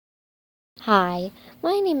Hi,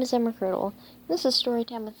 my name is Emma Criddle. This is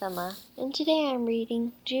Storytime with Emma, and today I'm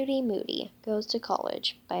reading Judy Moody Goes to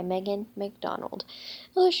College by McDonald,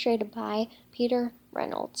 illustrated by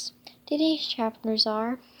Reynolds. Today's chapters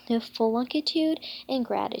are Flunkitude and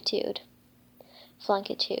Gratitude.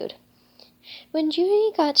 Flunkitude. When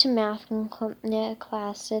Judy got to math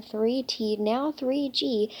class 3T, now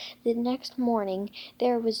 3G, the next morning,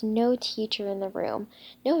 there was no teacher in the room.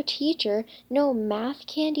 No teacher, no math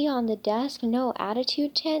candy on the desk, no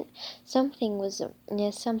attitude tent. Something was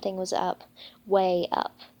up, way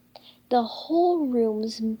up. The whole room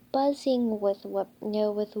was buzzing with what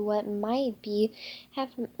might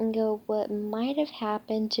have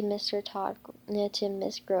happened to Mr. Todd, to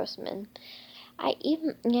Miss Grossman.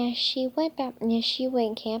 She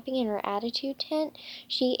went camping in her attitude tent.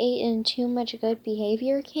 She ate in too much good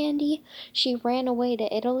behavior candy. She ran away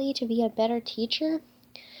to Italy to be a better teacher.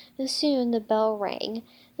 Soon the bell rang.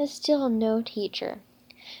 There's still no teacher.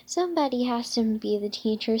 Somebody has to be the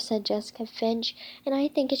teacher, said Jessica Finch, and I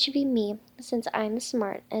think it should be me, since I'm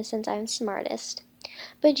smartest.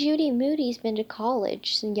 But Judy Moody's been to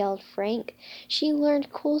college, yelled Frank. She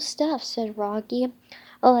learned cool stuff, said Rocky,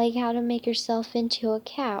 like how to make yourself into a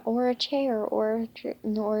cat or a chair or a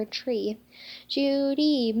tree.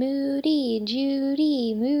 Judy Moody,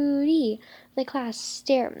 Judy Moody. The class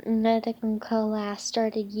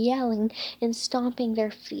started yelling and stomping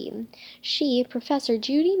their feet. She, Professor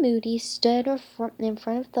Judy Moody, stood in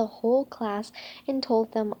front of the whole class and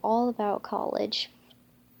told them all about college.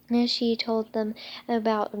 She told them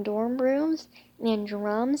about dorm rooms and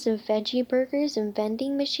drums and veggie burgers and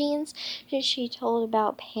vending machines. She told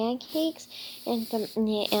about pancakes and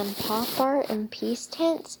pop art and peace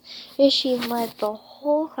tents. She led the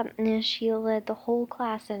whole class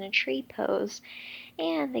in a tree pose.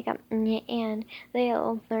 And they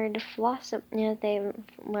learned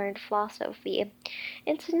philosophy.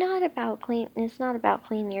 It's not about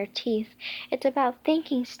cleaning your teeth. It's about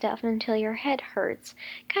thinking stuff until your head hurts.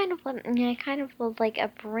 Kind of like a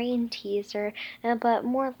brain teaser, but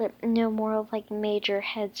more like major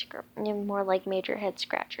head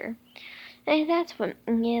scratcher. And that's what,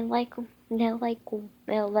 like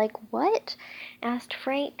what? Asked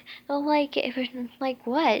Frank. Like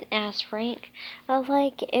what? Asked Frank.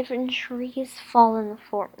 Like if trees fall in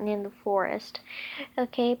the forest.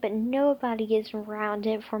 Okay, but nobody is around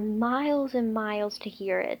it for miles and miles to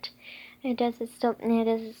hear it. And does it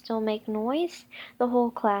still make noise? The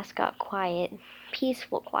whole class got quiet.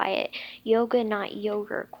 Peaceful quiet. Yoga, not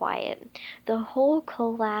yogurt quiet. The whole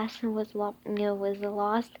class was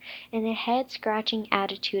lost in a head-scratching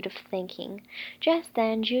attitude of thinking. Just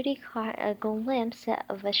then Judy caught a glimpse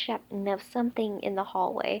of something in the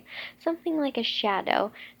hallway. Something like a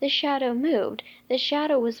shadow. The shadow moved. The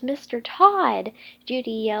shadow was Mr. Todd!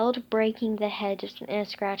 Judy yelled, breaking the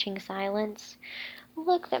head-scratching silence.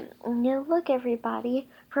 Look, everybody!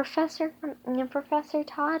 Professor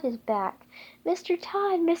Todd is back. Mr.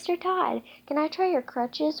 Todd, can I try your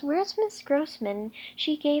crutches? Where's Miss Grossman?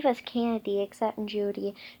 She gave us candy, except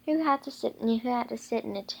Judy, who had to sit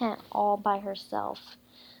in a tent all by herself.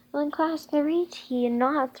 When class 3T,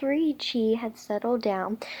 not 3G, had settled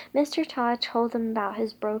down, Mr. Todd told them about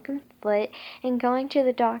his broken foot and going to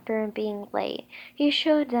the doctor and being late. He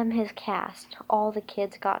showed them his cast. All the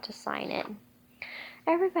kids got to sign it.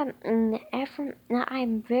 I'm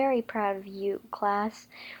very proud of you, class,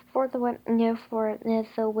 for the way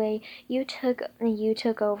you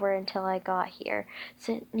took over until I got here.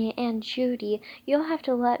 And Judy, you'll have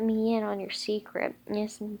to let me in on your secret,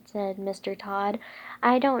 said Mr. Todd.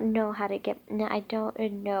 I don't know how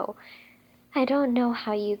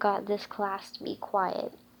you got this class to be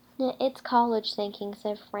quiet. It's college thinking,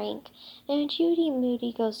 said Frank, and Judy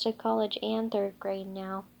Moody goes to college and third grade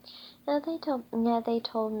now. They told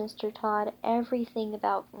Mr. Todd everything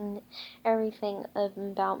about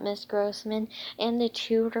Miss Grossman and the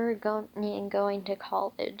tutor going to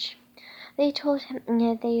college. They told him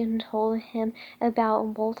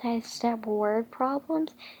about multi-step word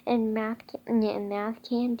problems and math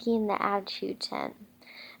candy in the attitude tent.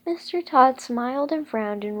 Mr. Todd smiled and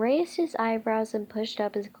frowned and raised his eyebrows and pushed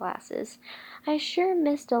up his glasses. I sure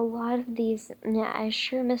missed a lot these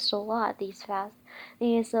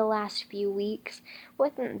the last few weeks.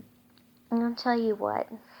 I'll tell you what.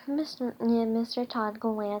 Mr. Todd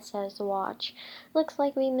glanced at his watch. Looks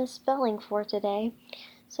like we missed spelling for today.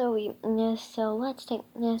 So let's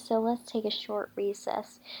take a short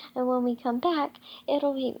recess, and when we come back,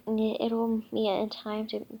 it'll be in time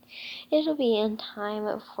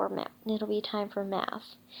for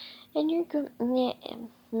math. And you're go-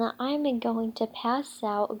 Now I'm going to pass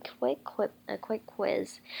out a quick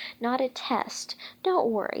quiz, not a test. Don't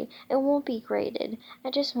worry, it won't be graded.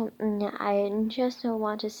 I just want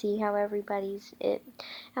to see how everybody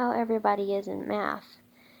is in math.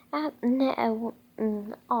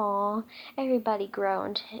 Aw, everybody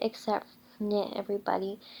groaned except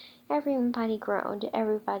everybody. Everybody groaned,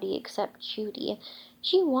 everybody except Judy.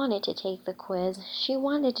 She wanted to take the quiz. She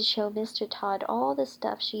wanted to show Mr. Todd all the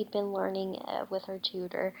stuff she'd been learning with her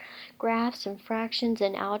tutor, graphs and fractions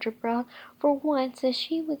and algebra. For once,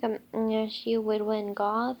 she would win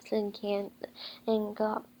gobs and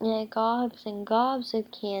gobs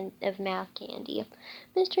of math candy.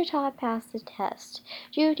 Mr. Todd passed the test.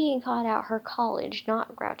 Judy got out her college,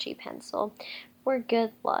 not grouchy pencil, for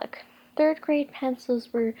good luck. Third grade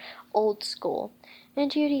pencils were old school,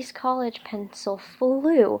 and Judy's college pencil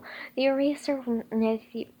flew. The eraser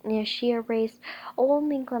she erased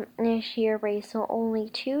only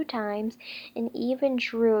 2 times, and even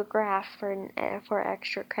drew a graph for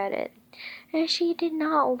extra credit. And she did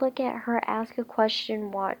not look at her ask a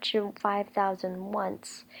question watch 5,000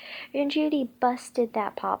 once. And Judy busted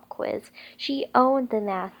that pop quiz. She owned the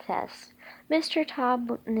math test. Mr.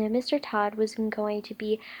 Todd was going to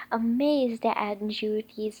be amazed at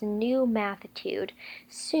Judy's new mathitude.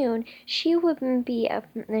 Soon she would be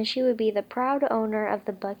the proud owner of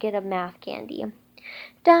the bucket of math candy.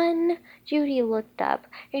 Done! Judy looked up,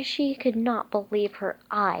 and she could not believe her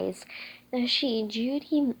eyes.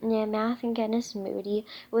 Judy Math Moody,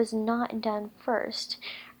 was not done first.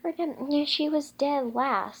 She was dead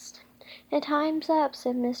last. "The time's up,"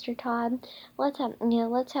 said Mr. Todd. Let's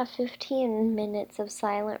have 15 minutes of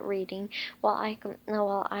silent reading while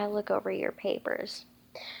I look over your papers."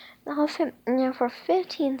 For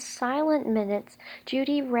 15 silent minutes,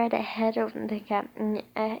 Judy read ahead in the cat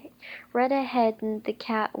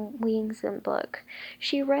wings book.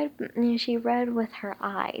 She read with her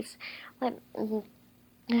eyes.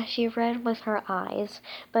 She read with her eyes,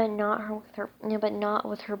 but not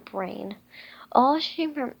with her brain. All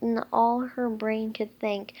her brain could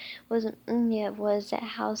think was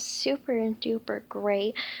how super duper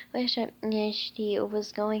great she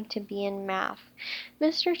was going to be in math.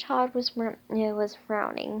 Mr. Todd was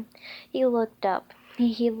frowning. He looked up.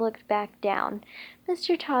 He looked back down.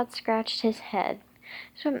 Mr. Todd scratched his head.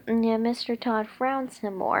 So Mr. Todd frowned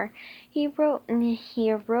some more. He wrote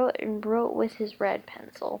with his red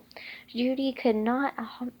pencil. Judy could not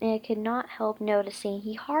help noticing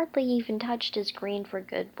he hardly even touched his green for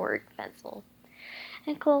good word pencil.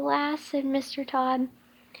 "At last," said Mr. Todd,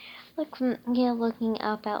 looking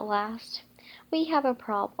up at last. "We have a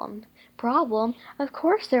problem." Problem? Of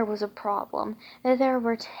course there was a problem. There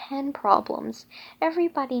were 10 problems.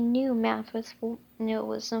 Everybody knew math was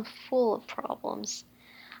full of problems.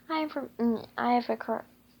 I've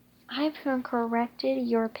corrected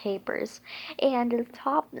your papers, and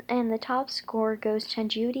the top score goes to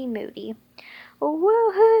Judy Moody.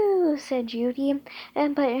 "Woohoo!" said Judy,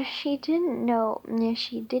 but she did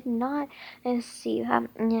not see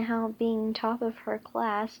how being top of her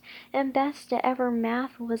class and best ever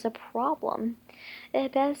math was a problem.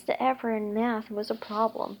 Best ever in math was a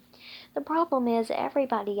problem. The problem is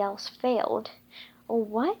everybody else failed.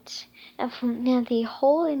 What? The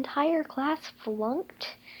whole entire class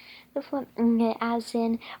flunked? As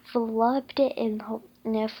in flubbed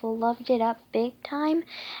it up big time,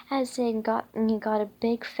 as in got a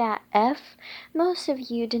big fat F. Most of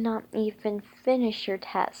you did not even finish your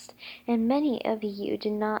test, and many of you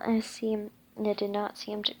did not seem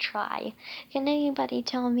to try. Can anybody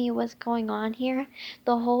tell me what's going on here?"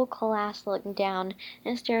 The whole class looked down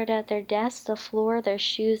and stared at their desks, the floor, their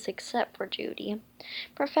shoes, except for Judy.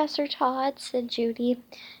 "Professor Todd," said Judy,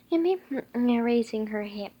 raising her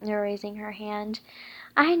hand.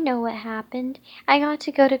 "I know what happened. I got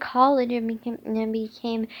to go to college and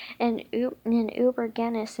became an uber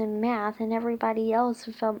genius in math, and everybody else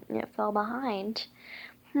fell behind."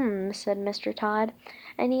 Said Mr. Todd.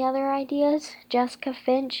 "Any other ideas? Jessica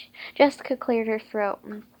cleared her throat.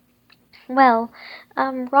 "Well,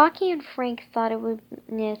 Rocky and Frank thought it would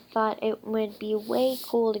be way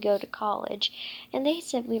cool to go to college, and they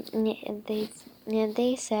said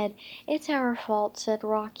they said it's our fault," said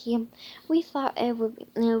Rocky. "We thought it would.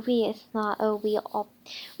 We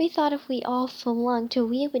thought if we all flunked,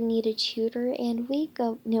 we would need a tutor, and we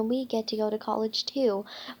get to go to college too,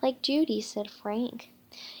 like Judy," said Frank.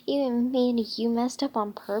 "You mean you messed up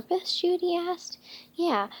on purpose?" Judy asked.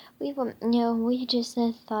 "Yeah, we just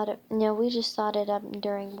thought it up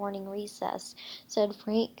during morning recess," said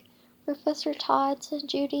Frank. "Professor Todd," said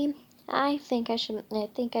Judy, I think I should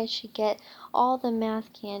get all the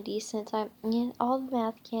math candy since I'm yeah, all the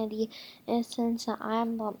math candy, and since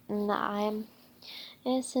I'm go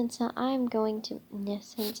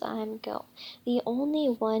the only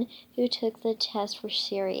one who took the test for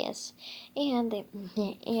serious, and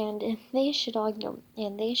they should all go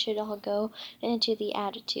into the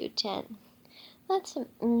attitude tent. Let's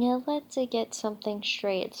get something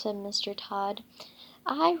straight," said Mr. Todd.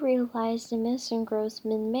 "I realized Miss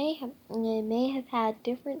Grossman may have had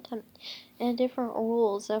different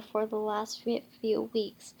rules for the last few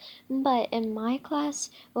weeks, but in my class,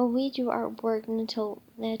 we do our work to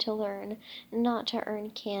learn, not to earn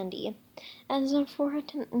candy. As for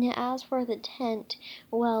the tent,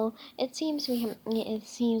 well, it seems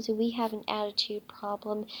we have an attitude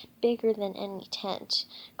problem bigger than any tent."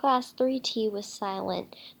 Class 3T was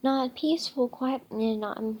silent, not peaceful quiet,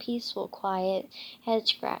 head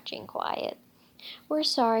scratching quiet. "We're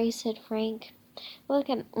sorry," said Frank. We'll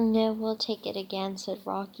take it again," said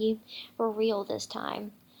Rocky. "For real this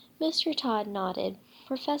time." Mr. Todd nodded.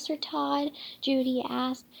 "Professor Todd," Judy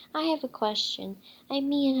asked, "I have a question. I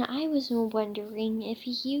was wondering if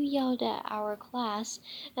you yelled at our class,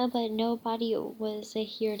 but nobody was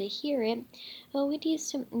here to hear it. Would you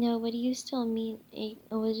still mean?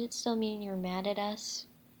 Would it still mean you're mad at us?"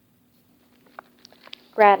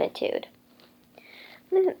 Gratitude.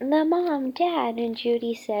 The mom, dad, and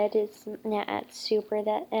Judy said at supper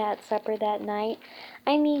that night.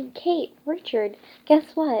 Kate, Richard,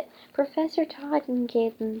 guess what? Professor Todd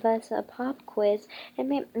gave us a pop quiz in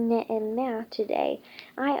math today.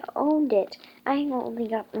 I owned it. I only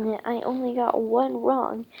got one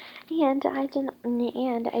wrong, and I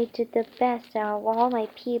did the best out of all my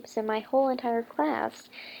peeps in my whole entire class.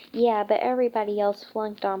 "Yeah, but everybody else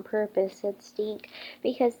flunked on purpose," said Stink,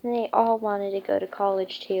 "because they all wanted to go to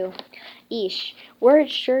college too." Eesh, word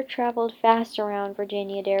sure traveled fast around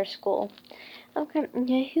Virginia Dare School. "Okay,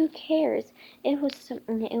 who cares? It was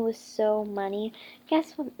so money.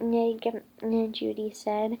 Guess what? Judy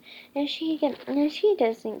said. She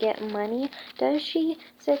doesn't get money, does she?"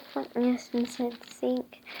 said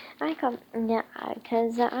Sink.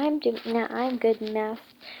 "Cause I'm good in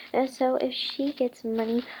math. So if she gets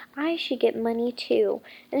money, I should get money too.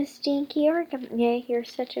 Stinky, you're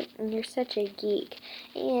such a geek,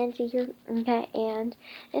 and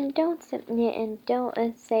don't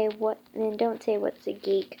say what's a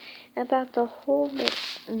geek about the whole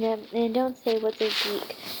and don't say what's a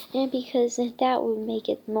geek, and because that would make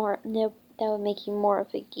you more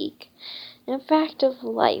of a geek. In fact of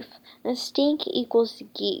life, a stink equals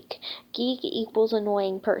geek. Geek equals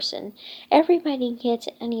annoying person. Everybody gets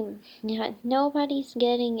any. Nobody's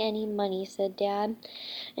getting any money," said Dad.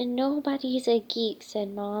 "And nobody's a geek," said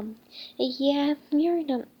Mom. You're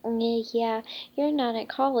not at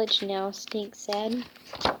college now," Stink said.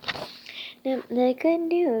 The good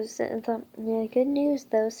news,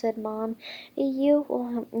 though," said Mom, you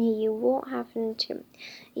won't have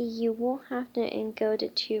to go to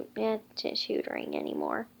tutoring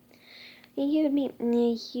anymore. You mean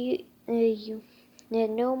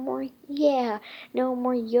no more, no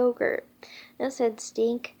more yogurt," said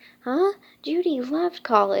Stink. "Huh?" Judy loved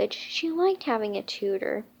college. She liked having a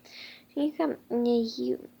tutor. You come,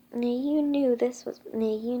 you knew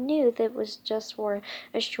that was just for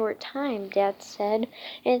a short time," Dad said,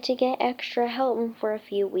 "and to get extra help for a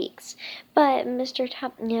few weeks. But now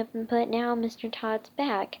Mr. Todd's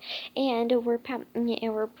back, and we're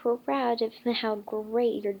proud of how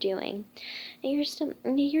great you're doing. You're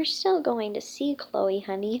still going to see Chloe,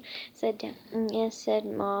 honey," said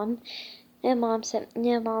Mom. And Mom said,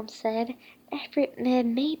 maybe,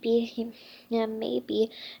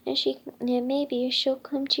 maybe she'll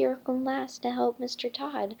come to your class to help Mr.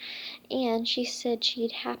 Todd, and she said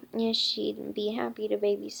she'd be happy to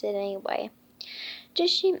babysit anyway." "Does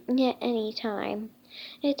she? Any time.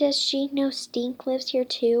 Does she know Stink lives here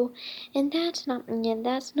too?" And that's not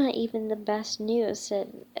even the best news,"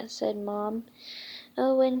 said Mom.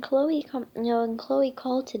 When Chloe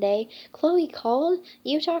called today." "Chloe called?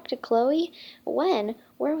 You talked to Chloe? When?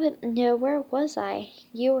 Where was I?"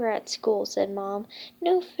 "You were at school," said Mom.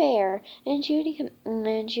 "No fair." And Judy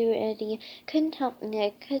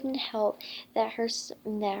couldn't help that her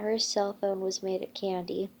cell phone was made of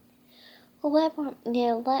candy. Let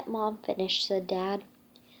Mom finish," said Dad.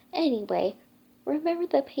 "Anyway, remember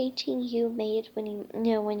the painting you made when you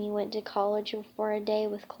went to college for a day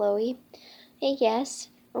with Chloe?" "Yes."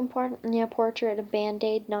 Portrait of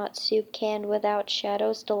Band-Aid, not soup can without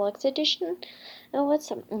shadows, deluxe edition. What's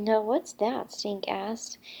that? Stink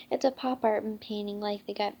asked. It's a pop art painting like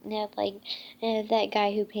the guy, that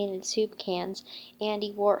guy who painted soup cans,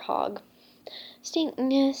 Andy Warthog. Stink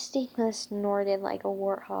snorted like a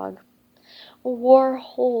warthog.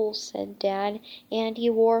 Warhol, said Dad. Andy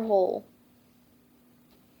Warhol.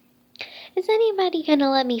 Is anybody gonna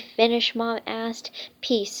let me finish? Mom asked.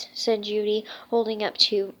 Peace, said Judy, holding up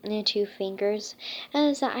two fingers.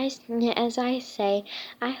 As I say,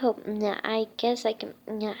 I hope. I guess I can.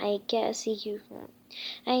 I guess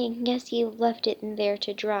you left it in there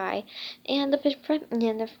to dry. And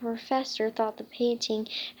the professor thought the painting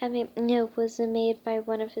was made by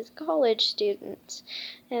one of his college students.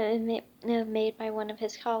 Made by one of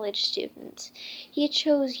his college students. He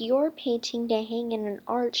chose your painting to hang in an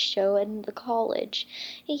art show in the college.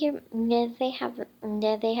 They have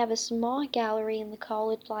a small gallery in the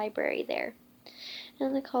college library there.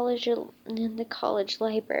 In the college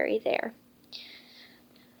library there.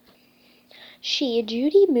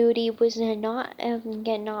 Judy Moody, was not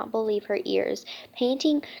believe her ears.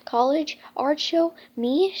 Painting, college, art show,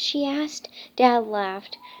 me? She asked. Dad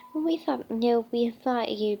laughed. We thought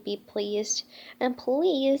you'd be pleased. And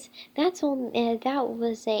pleased? That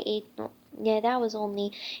was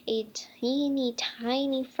only a teeny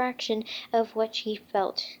tiny fraction of what she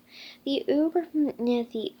felt. It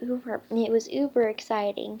was uber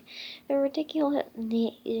exciting. The ridiculous.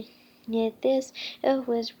 This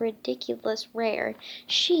was ridiculous rare.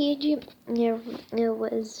 This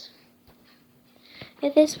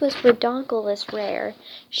was redonkulous rare.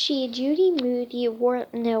 Judy Moody,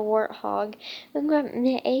 Warthog,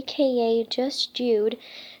 aka just Jude,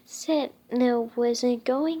 said was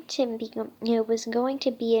going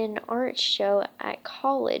to be an art show at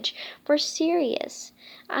college. For serious.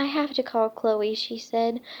 I have to call Chloe, she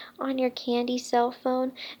said. On your candy cell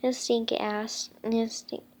phone? Stink asked.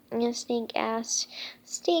 Stink asked.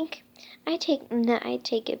 Stink. I take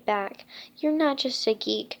it back. You're not just a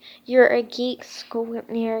geek. You're a geek squared.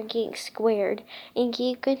 A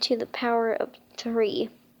geek to the power of 3.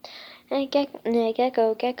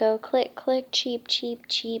 Gecko, click, click, cheap, cheap,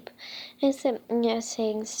 cheap.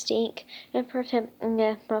 Saying stink, and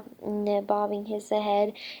bobbing his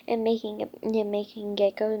head and making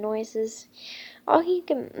gecko noises. All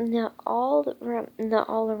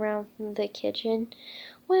around the kitchen.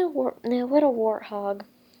 What a warthog.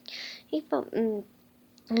 He felt.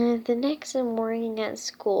 The next morning at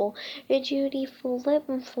school, Judy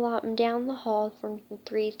flip-flopped down the hall from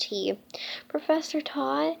 3T. Professor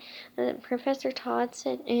Todd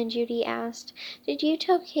said, and Judy asked, "Did you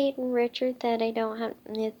tell Kate and Richard that I don't have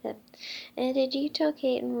did you tell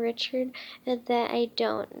Kate and Richard that I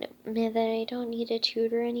don't need a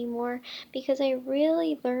tutor anymore? Because I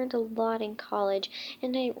really learned a lot in college,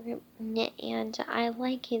 and I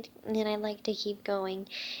like it, and I like to keep going.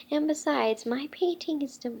 And besides, my painting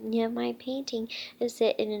is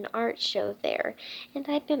set in an art show there, and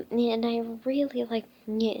I really like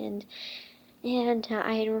and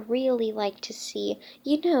I'd really like to see.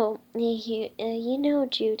 Judy,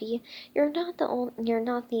 you're not the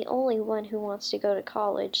only one who wants to go to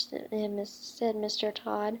college," said Mr.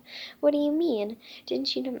 Todd. "What do you mean?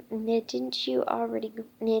 Didn't you already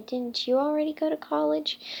go to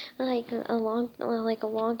college like a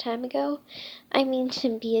long time ago? I mean,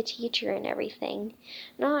 to be a teacher and everything."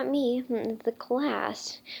 "Not me. The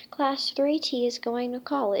class. Class 3T is going to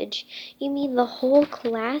college." "You mean the whole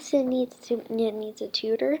class needs a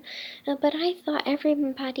tutor? But I thought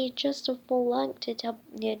everybody just flunked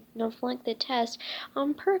the test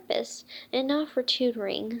on purpose, and not for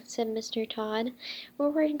tutoring," said Mr. Todd.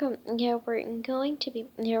 We're going to be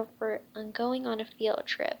we're going on a field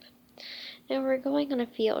trip. And we're going on a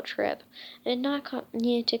field trip, and not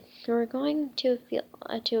we're going to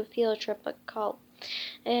a field trip to college,"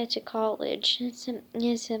 said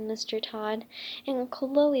Mr. Todd. "And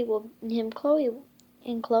Chloe will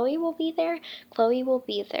be there. Chloe will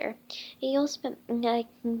be there.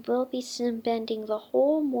 We'll be spending the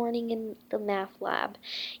whole morning in the math lab,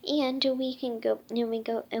 and we can go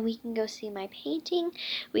see my painting.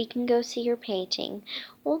 We can go see your painting.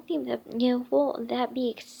 Won't that be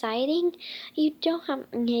exciting? You don't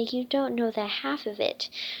know the half of it,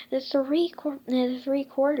 the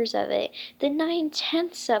 3/4 of it, the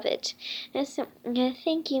 9/10 of it."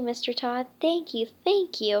 Thank you, Mr. Todd. Thank you,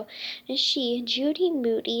 thank you." Judy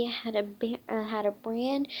Moody, had a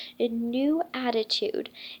brand new attitude.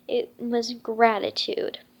 It was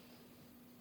gratitude.